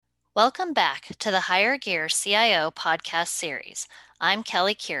Welcome back to the Higher Gear CIO podcast series. I'm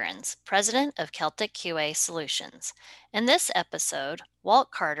Kelly Kierans, President of Celtic QA Solutions. In this episode,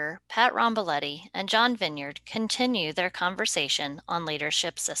 Walt Carter, Pat Romboletti, and John Vinyard continue their conversation on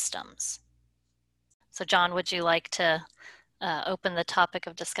leadership systems. So, John, would you like to open the topic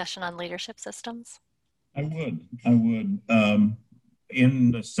of discussion on leadership systems? I would.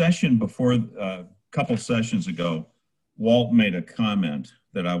 In the session before, a couple sessions ago, Walt made a comment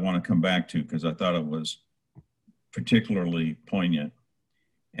that I want to come back to because I thought it was particularly poignant.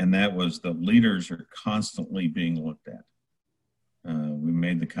 And that was that leaders are constantly being looked at. We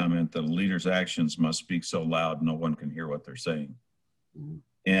made the comment that a leader's actions must speak so loud no one can hear what they're saying. Mm-hmm.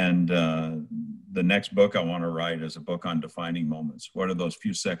 And the next book I want to write is a book on defining moments. What are those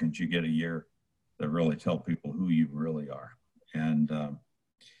few seconds you get a year that really tell people who you really are? And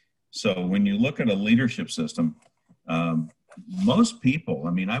so when you look at a leadership system, most people,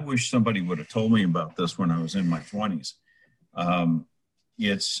 I wish somebody would have told me about this when I was in my 20s.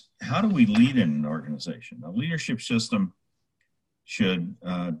 It's how do we lead in an organization? A leadership system should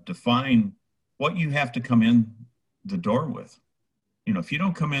define what you have to come in the door with. You know, if you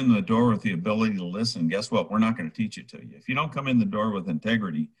don't come in the door with the ability to listen, guess what? We're not going to teach it to you. If you don't come in the door with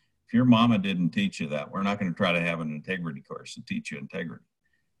integrity, if your mama didn't teach you that, we're not going to try to have an integrity course to teach you integrity.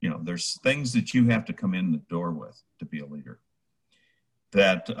 You know, there's things that you have to come in the door with to be a leader.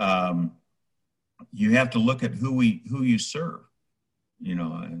 That you have to look at who you serve. You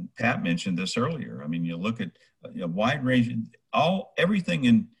know, and Pat mentioned this earlier. You look at a wide range.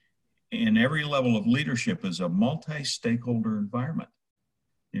 Everything in every level of leadership is a multi-stakeholder environment.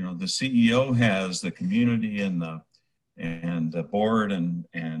 You know, the CEO has the community and the board and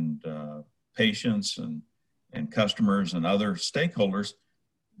patients and customers and other stakeholders.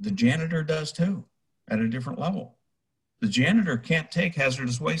 The janitor does too, at a different level. The janitor can't take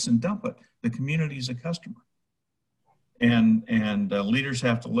hazardous waste and dump it. The community is a customer. And leaders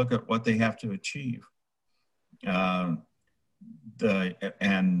have to look at what they have to achieve. The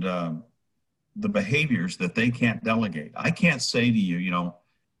behaviors that they can't delegate. I can't say to you, you know,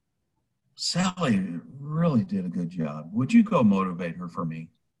 Sally really did a good job. Would you go motivate her for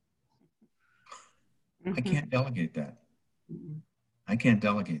me? Mm-hmm. I can't delegate that. Mm-hmm. I can't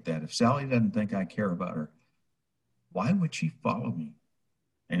delegate that. If Sally doesn't think I care about her, why would she follow me?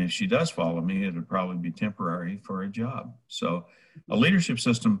 And if she does follow me, it would probably be temporary for a job. So a leadership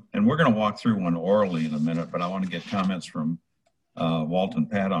system, and we're going to walk through one orally in a minute, but I want to get comments from Walt and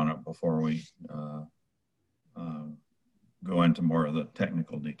Pat on it before we go into more of the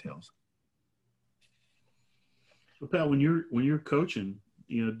technical details. So Pat, when you're coaching,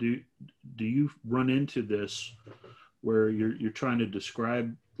 you know, do you run into this where you're trying to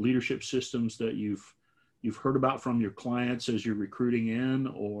describe leadership systems that you've heard about from your clients as you're recruiting in,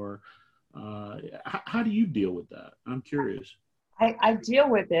 or how do you deal with that? I'm curious. I deal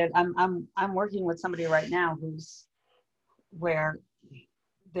with it. I'm working with somebody right now where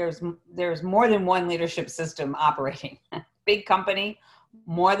there's more than one leadership system operating. Big company,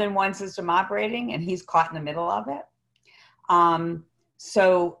 more than one system operating, and he's caught in the middle of it. I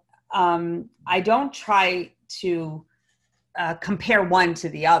don't try to compare one to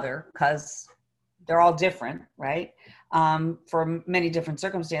the other because they're all different, right? For many different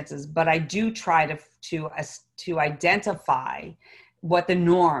circumstances, but I do try to identify what the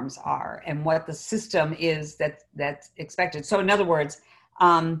norms are and what the system is that's expected. So in other words,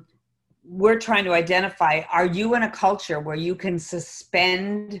 we're trying to identify, are you in a culture where you can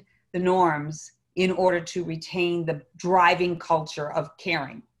suspend the norms in order to retain the driving culture of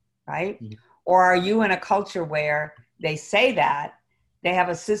caring, right? Mm-hmm. Or are you in a culture where they say that, they have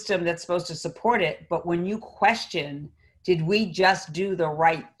a system that's supposed to support it, but when you question, did we just do the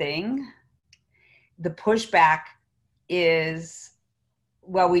right thing? The pushback is,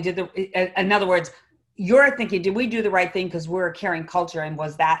 well, we did in other words, you're thinking, did we do the right thing because we're a caring culture, and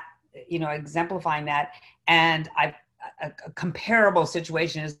was that, you know, exemplifying that? And a comparable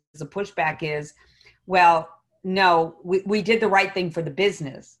situation is the pushback is, well, no, we did the right thing for the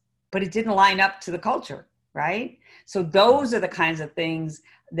business, but it didn't line up to the culture, right? So those are the kinds of things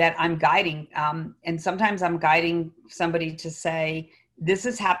that I'm guiding. And sometimes I'm guiding somebody to say, this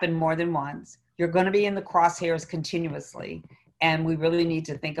has happened more than once. You're going to be in the crosshairs continuously. And we really need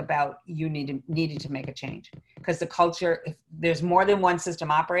to think about you needing to make a change, because the culture, if there's more than one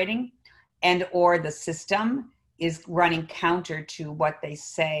system operating and or the system is running counter to what they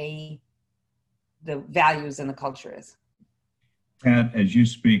say the values and the culture is. Pat, as you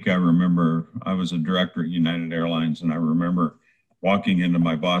speak, I remember I was a director at United Airlines, and I remember walking into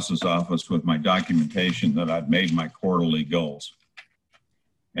my boss's office with my documentation that I'd made my quarterly goals.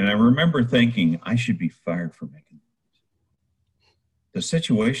 And I remember thinking, I should be fired for making the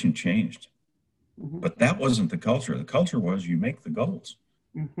situation changed. But that wasn't the culture. The culture was you make the goals.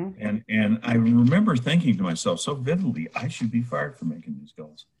 And I remember thinking to myself so vividly, I should be fired for making these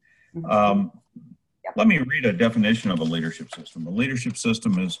goals. Let me read a definition of a leadership system. A leadership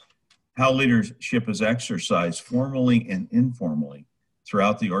system is how leadership is exercised formally and informally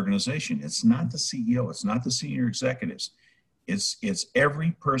throughout the organization. It's not the CEO. It's not the senior executives. It's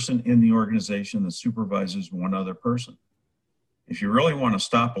every person in the organization that supervises one other person. If you really want to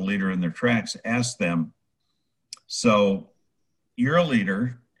stop a leader in their tracks, ask them, so you're a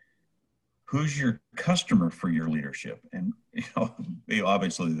leader, who's your customer for your leadership? And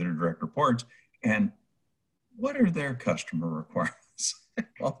obviously their direct reports, and what are their customer requirements?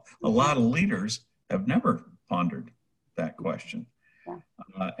 Well, a lot of leaders have never pondered that question.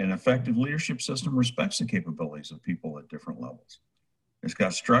 An effective leadership system respects the capabilities of people at different levels. It's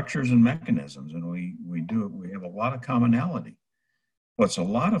got structures and mechanisms, and we have a lot of commonality. What's a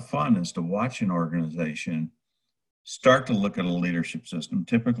lot of fun is to watch an organization start to look at a leadership system.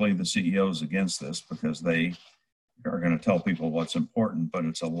 Typically, the CEO is against this because they are going to tell people what's important, but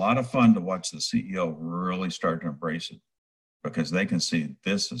it's a lot of fun to watch the CEO really start to embrace it because they can see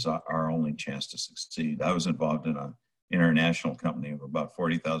this is our only chance to succeed. I was involved in an international company of about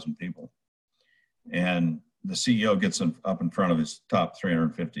 40,000 people, and the CEO gets up in front of his top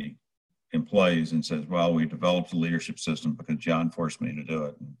 350 employees and says, well, we developed a leadership system because John forced me to do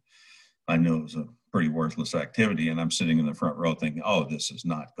it. And I knew it was a pretty worthless activity. And I'm sitting in the front row thinking, oh, this is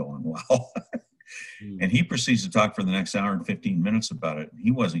not going well. And he proceeds to talk for the next hour and 15 minutes about it.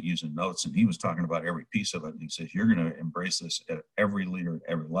 He wasn't using notes, and he was talking about every piece of it. And he says, you're going to embrace this at every leader at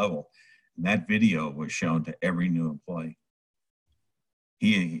every level. And that video was shown to every new employee.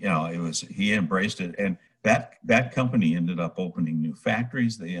 He embraced it. And that company ended up opening new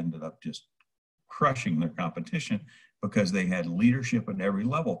factories. They ended up just crushing their competition because they had leadership at every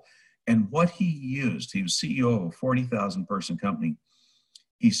level. And what he used, he was CEO of a 40,000 person company.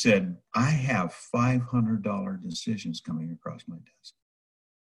 He said, I have $500 decisions coming across my desk.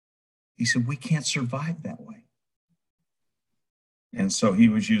 He said, we can't survive that way. And so he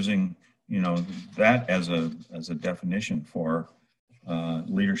was using, that as a definition for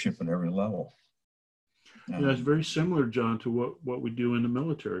leadership at every level. It's very similar, John, to what we do in the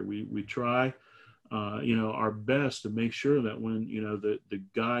military. We try, our best to make sure that when, the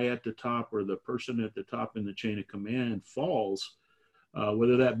guy at the top or the person at the top in the chain of command falls,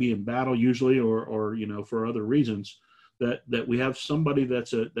 whether that be in battle usually or for other reasons, that we have somebody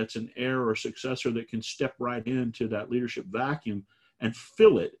that's an heir or successor that can step right into that leadership vacuum and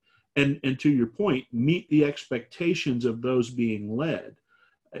fill it. And to your point, meet the expectations of those being led.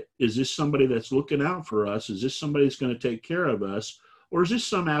 Is this somebody that's looking out for us? Is this somebody that's going to take care of us? Or is this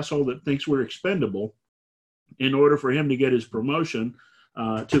some asshole that thinks we're expendable in order for him to get his promotion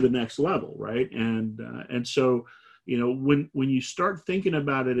to the next level, right? And so, when you start thinking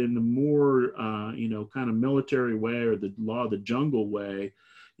about it in the more, kind of military way or the law of the jungle way,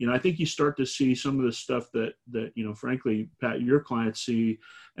 I think you start to see some of the stuff that frankly, Pat, your clients see,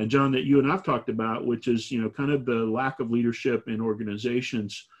 and John, that you and I've talked about, which is, kind of the lack of leadership in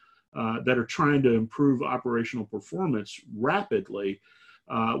organizations that are trying to improve operational performance rapidly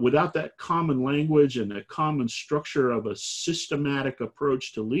without that common language and a common structure of a systematic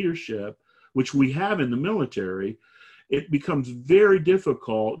approach to leadership, which we have in the military. It becomes very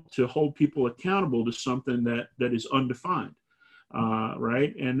difficult to hold people accountable to something that is undefined.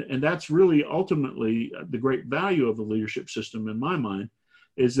 Right. And that's really ultimately the great value of the leadership system in my mind,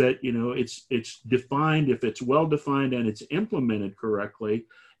 is that, it's defined, if it's well defined and it's implemented correctly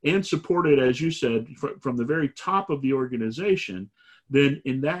and supported, as you said, from the very top of the organization, then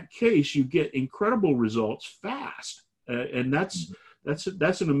in that case, you get incredible results fast. And that's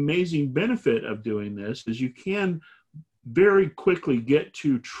an amazing benefit of doing this, is you can very quickly get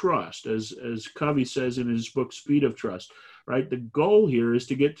to trust, as Covey says in his book, Speed of Trust. Right. The goal here is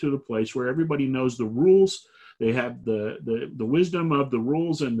to get to the place where everybody knows the rules. They have the wisdom of the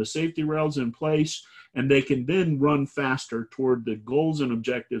rules and the safety rails in place, and they can then run faster toward the goals and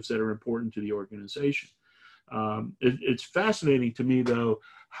objectives that are important to the organization. It's fascinating to me, though,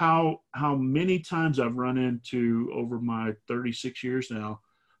 how many times I've run into, over my 36 years now,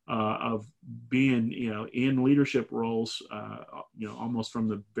 of being, in leadership roles, almost from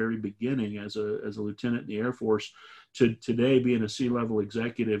the very beginning as a lieutenant in the Air Force, to today being a C-level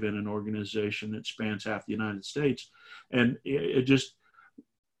executive in an organization that spans half the United States. And it just,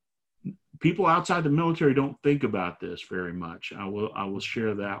 people outside the military don't think about this very much. I will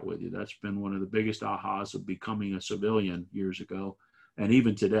share that with you. That's been one of the biggest ahas of becoming a civilian years ago. And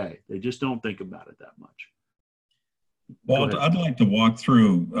even today, they just don't think about it that much. Walt, I'd like to walk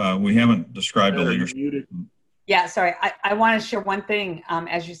through, we haven't described a leadership. Yeah, sorry. I want to share one thing.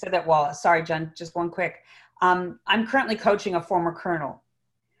 As you said that, Walt, sorry, John, just one quick. I'm currently coaching a former colonel,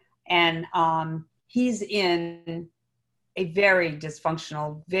 and he's in a very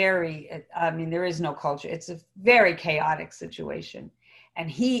dysfunctional, there is no culture. It's a very chaotic situation. And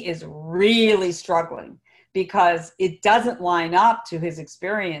he is really struggling because it doesn't line up to his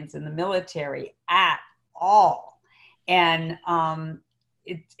experience in the military at all. And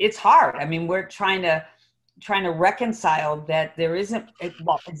it's hard. I mean, we're trying to reconcile that there isn't,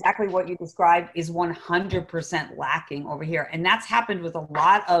 exactly what you described is 100% lacking over here. And that's happened with a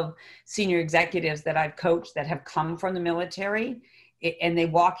lot of senior executives that I've coached that have come from the military, and they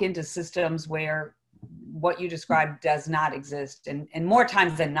walk into systems where what you described does not exist. And more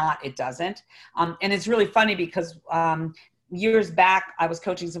times than not, it doesn't. And it's really funny because years back, I was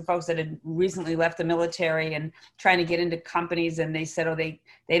coaching some folks that had recently left the military and trying to get into companies. And they said,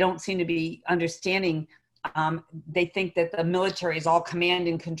 they don't seem to be understanding. They think that the military is all command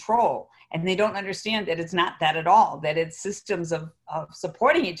and control, and they don't understand that it's not that at all, that it's systems of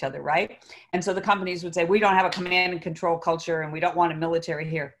supporting each other, right? And so the companies would say, we don't have a command and control culture, and we don't want a military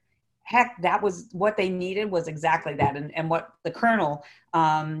here. Heck, that was what they needed, was exactly that. And what the colonel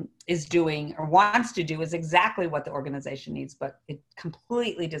is doing or wants to do is exactly what the organization needs, but it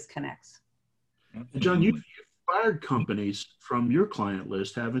completely disconnects. John, you've fired companies from your client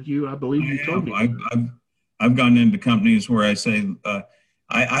list, haven't you? I believe you told me. I've gone into companies where I say,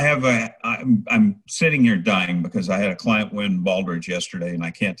 I'm sitting here dying because I had a client win Baldrige yesterday, and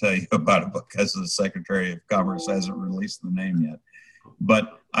I can't tell you about it because the Secretary of Commerce hasn't released the name yet.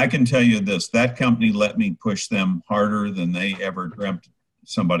 But I can tell you this, that company let me push them harder than they ever dreamt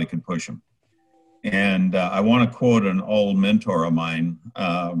somebody could push them. And I want to quote an old mentor of mine,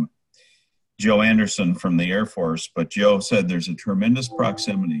 Joe Anderson from the Air Force, but Joe said there's a tremendous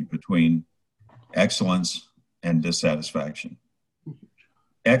proximity between excellence and dissatisfaction.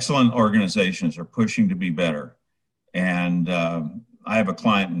 Excellent organizations are pushing to be better. And I have a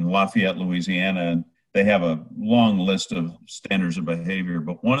client in Lafayette, Louisiana, and they have a long list of standards of behavior,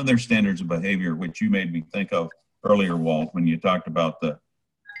 but one of their standards of behavior, which you made me think of earlier, Walt, when you talked about the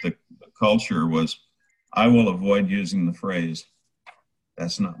culture, was, I will avoid using the phrase,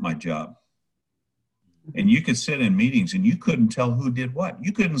 that's not my job. And you could sit in meetings and you couldn't tell who did what.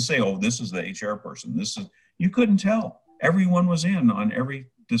 You couldn't say, oh, this is the HR person. You couldn't tell. Everyone was in on every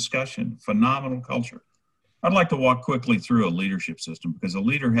discussion. Phenomenal culture. I'd like to walk quickly through a leadership system because a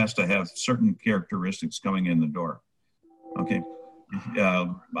leader has to have certain characteristics coming in the door. Okay.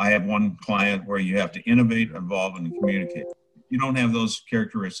 I have one client where you have to innovate, involve, and communicate. If you don't have those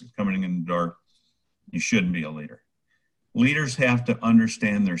characteristics coming in the door, you shouldn't be a leader. Leaders have to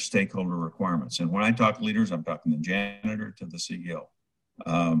understand their stakeholder requirements. And when I talk leaders, I'm talking the janitor to the CEO.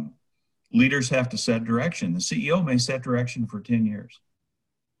 Leaders have to set direction. The CEO may set direction for 10 years.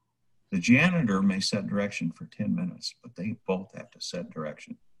 The janitor may set direction for 10 minutes, but they both have to set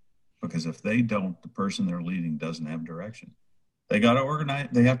direction. Because if they don't, the person they're leading doesn't have direction. They got to organize,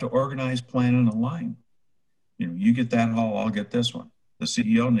 they have to organize, plan, and align. You know, you get that hall, I'll get this one. The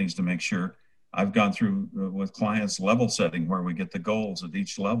CEO needs to make sure. I've gone through with clients level setting where we get the goals at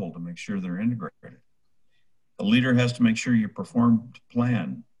each level to make sure they're integrated. The leader has to make sure you perform to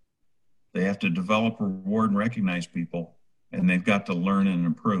plan. They have to develop, reward, and recognize people, and they've got to learn and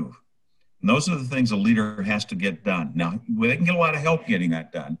improve. And those are the things a leader has to get done. Now, they can get a lot of help getting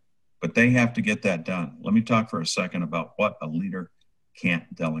that done, but they have to get that done. Let me talk for a second about what a leader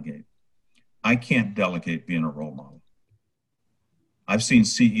can't delegate. I can't delegate being a role model. I've seen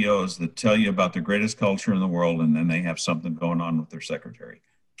CEOs that tell you about the greatest culture in the world, and then they have something going on with their secretary.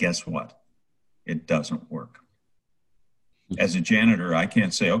 Guess what? It doesn't work. As a janitor, I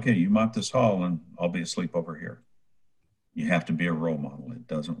can't say, okay, you mop this hall and I'll be asleep over here. You have to be a role model. It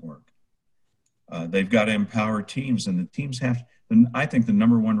doesn't work. They've got to empower teams, and the teams have, and I think the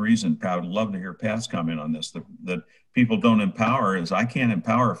number one reason, Pat, I would love to hear Pat's comment on this, that people don't empower is I can't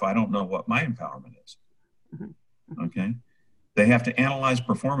empower if I don't know what my empowerment is. Okay? They have to analyze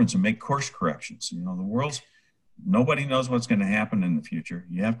performance and make course corrections. You know, nobody knows what's going to happen in the future.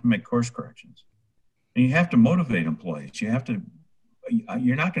 You have to make course corrections. And you have to motivate employees. You're not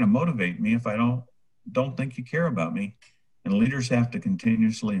going to motivate me if I don't think you care about me. And leaders have to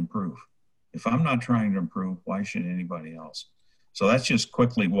continuously improve. If I'm not trying to improve, why should anybody else? So that's just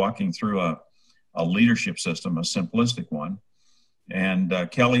quickly walking through a leadership system, a simplistic one. And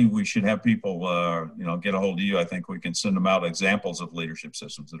Kelly, we should have people, get a hold of you. I think we can send them out examples of leadership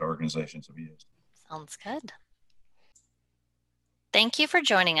systems that organizations have used. Sounds good. Thank you for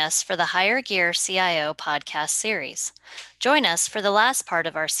joining us for the Higher Gear CIO podcast series. Join us for the last part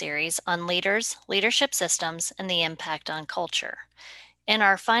of our series on leaders, leadership systems, and the impact on culture. In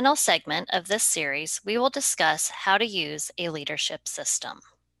our final segment of this series, we will discuss how to use a leadership system.